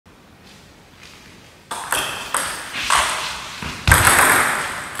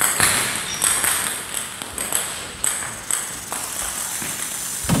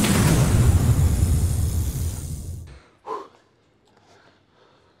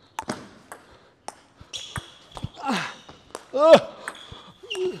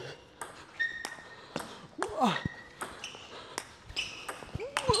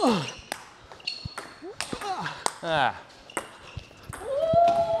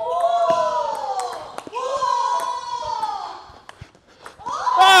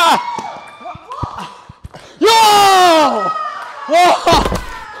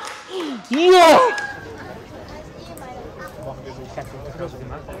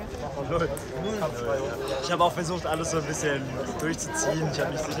Ich habe auch versucht, alles so ein bisschen durchzuziehen. Ich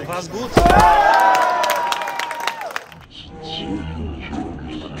habe nicht sicher. War es gut?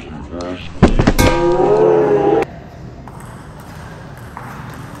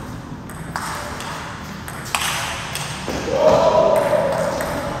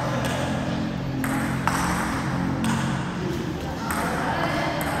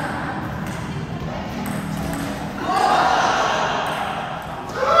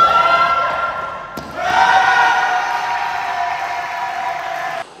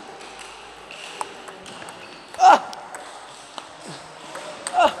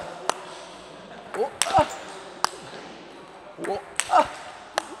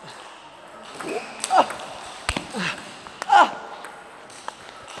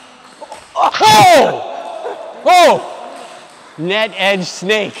 Oh! Net edge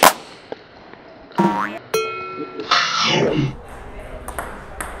snake.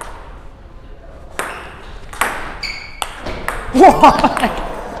 What?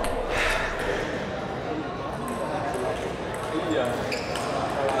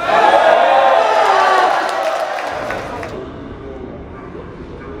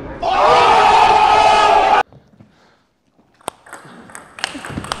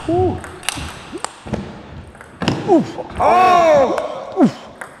 Oof. Oh! Oof.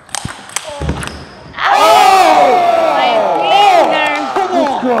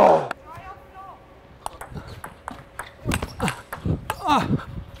 Let's go.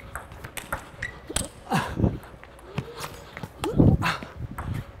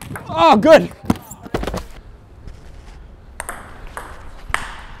 Oh, good.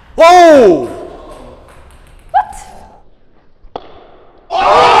 Whoa! What?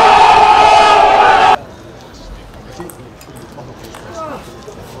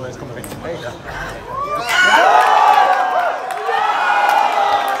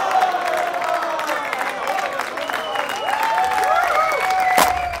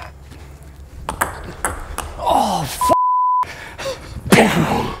 Oh, f***.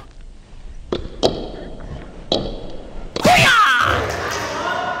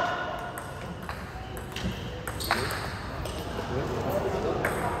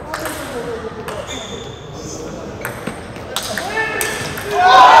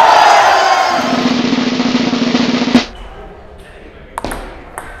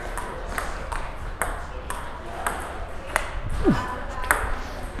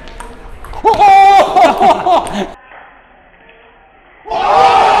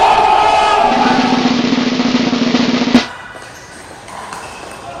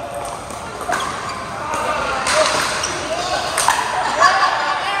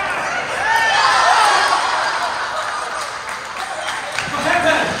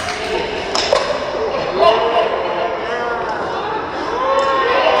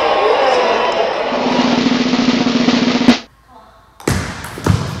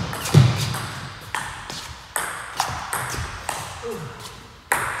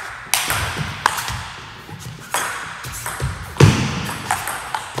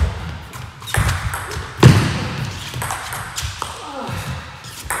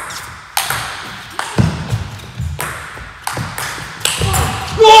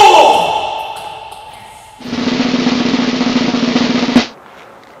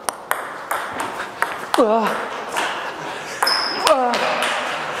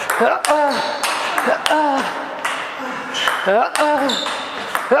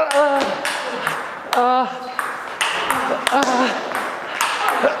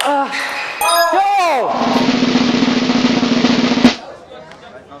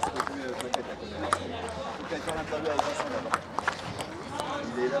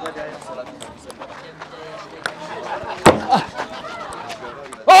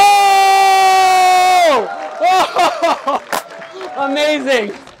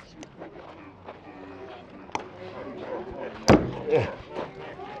 Amazing!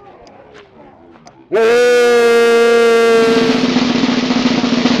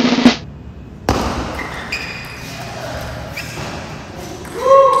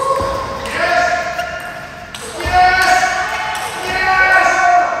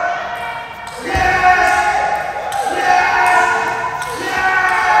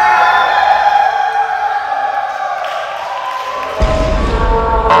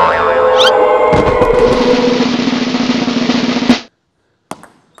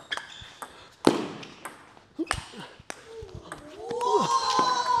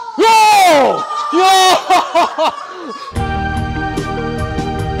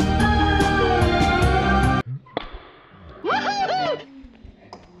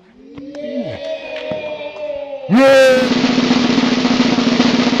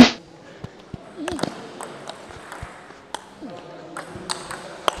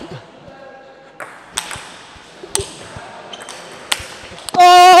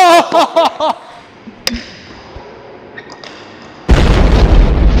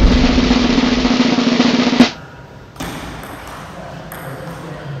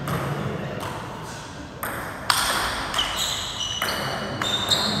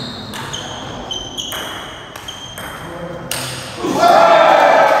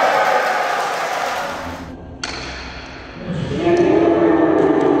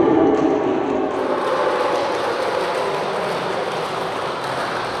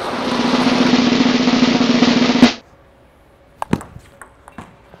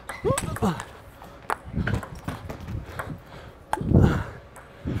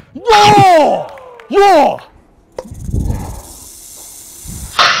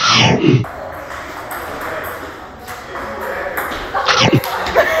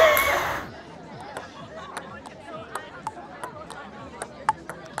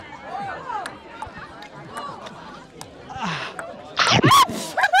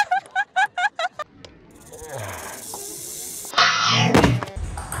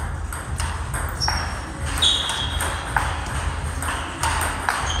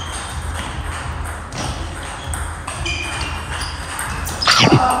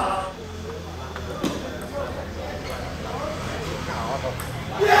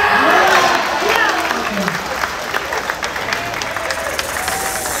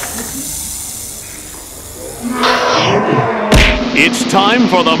 It's time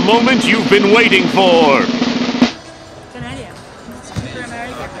for the moment you've been waiting for.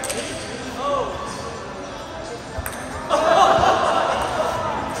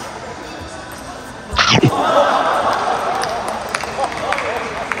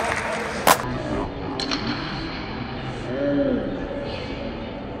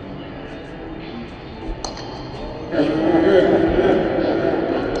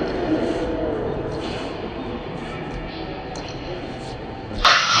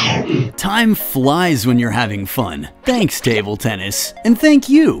 Time flies when you're having fun. Thanks, table tennis. And thank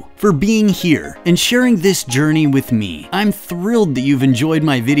you for being here and sharing this journey with me. I'm thrilled that you've enjoyed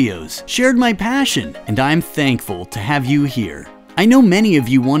my videos, shared my passion, and I'm thankful to have you here. I know many of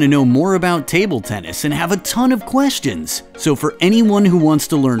you want to know more about table tennis and have a ton of questions. So for anyone who wants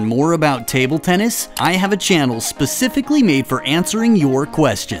to learn more about table tennis, I have a channel specifically made for answering your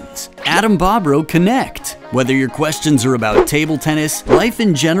questions. Adam Bobrow Connect. Whether your questions are about table tennis, life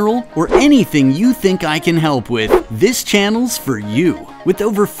in general, or anything you think I can help with, this channel's for you. With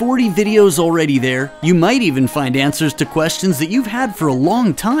over 40 videos already there, you might even find answers to questions that you've had for a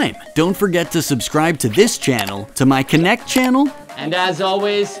long time. Don't forget to subscribe to this channel, to my Connect channel, And as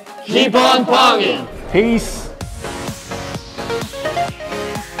always, keep on ponging. Peace.